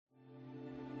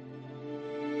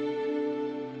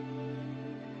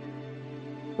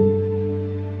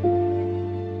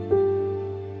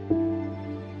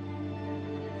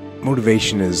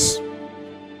motivation it's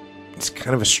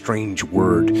kind of a strange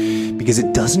word because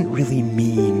it doesn't really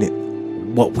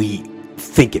mean what we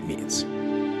think it means.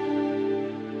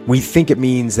 We think it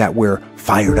means that we're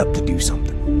fired up to do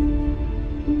something.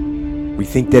 We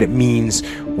think that it means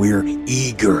we're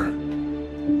eager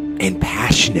and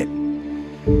passionate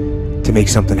to make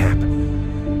something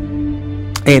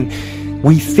happen. And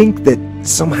we think that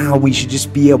somehow we should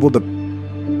just be able to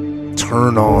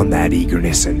turn on that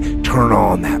eagerness and turn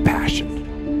on that passion.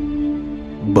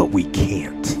 But we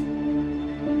can't.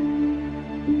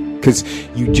 Because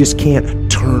you just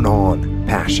can't turn on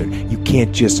passion. You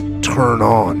can't just turn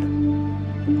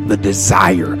on the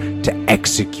desire to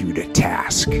execute a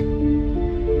task.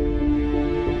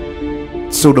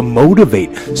 So to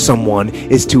motivate someone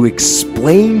is to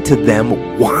explain to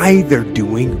them why they're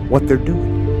doing what they're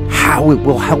doing, how it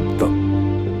will help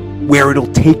them, where it'll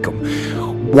take them,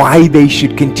 why they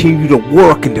should continue to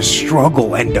work and to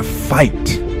struggle and to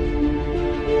fight,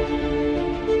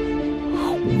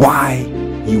 why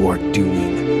you are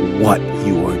doing what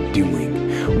you are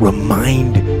doing.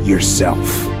 Remind yourself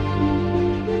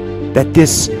that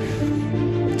this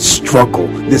struggle,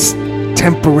 this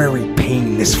temporary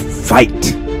pain, this fight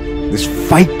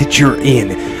that you're in,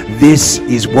 this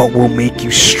is what will make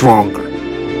you stronger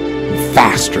and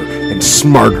faster and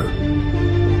smarter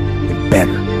and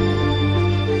better.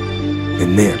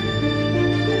 And then,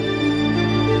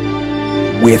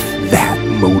 with that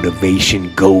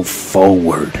motivation, go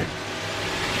forward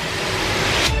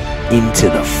into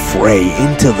the fray,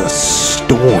 into the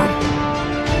storm,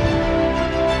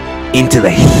 into the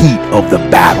heat of the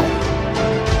battle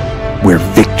where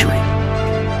victory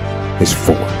is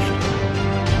forged.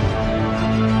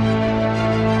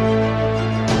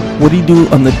 What do you do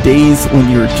on the days when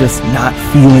you're just not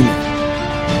feeling it?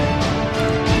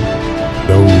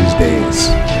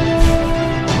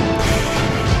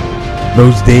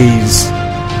 Those days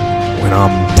when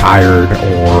I'm tired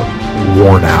or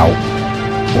worn out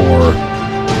or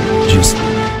just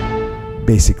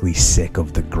basically sick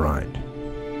of the grind.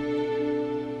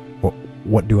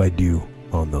 What do I do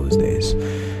on those days?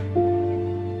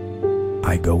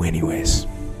 I go anyways.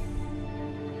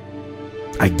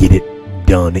 I get it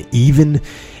done, even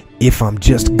if I'm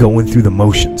just going through the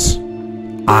motions.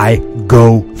 I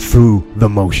go through the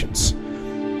motions.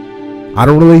 I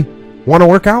don't really want to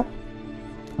work out.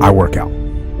 I work out.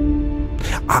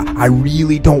 I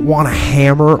really don't want to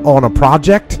hammer on a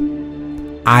project.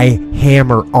 I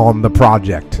hammer on the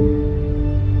project.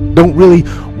 Don't really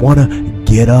want to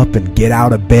get up and get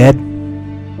out of bed.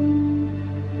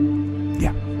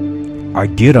 Yeah, I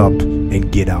get up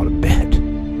and get out of bed.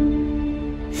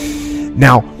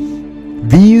 Now,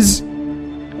 these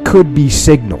could be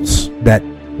signals that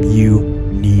you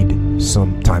need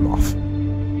some time off.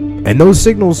 And those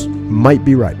signals might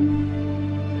be right.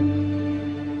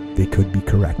 They could be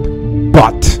correct.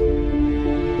 But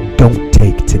don't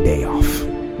take today off.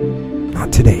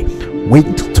 Not today. Wait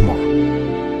until tomorrow.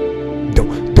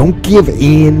 Don't give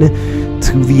in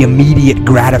to the immediate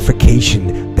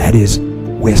gratification that is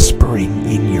whispering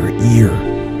in your ear.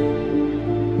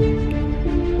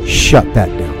 Shut that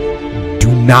down.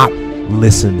 Do not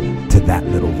listen to that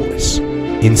little voice.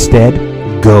 Instead,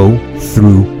 go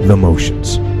through the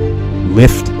motions.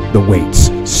 Lift the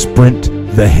weights. Sprint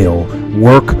the hill.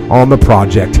 Work on the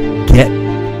project. Get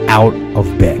out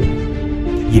of bed.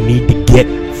 You need to get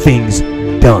things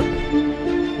done.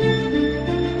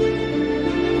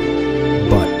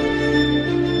 But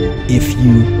if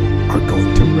you are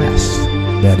going to rest,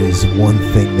 that is one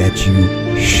thing that you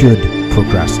should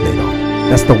procrastinate on.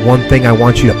 That's the one thing I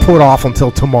want you to put off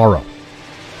until tomorrow.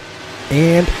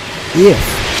 And if,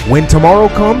 when tomorrow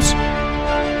comes,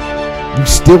 you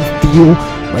still feel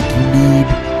like you need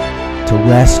to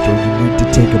rest or you need to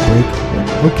take a break, then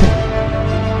okay.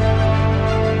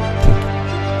 Take it.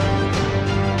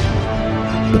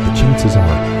 But the chances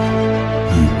are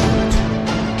you won't.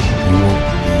 You won't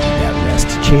need that rest.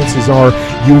 Chances are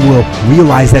you will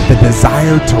realize that the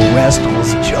desire to rest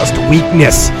was just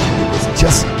weakness. It was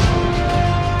just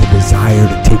the desire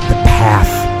to take the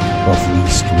path of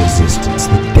least resistance,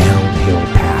 the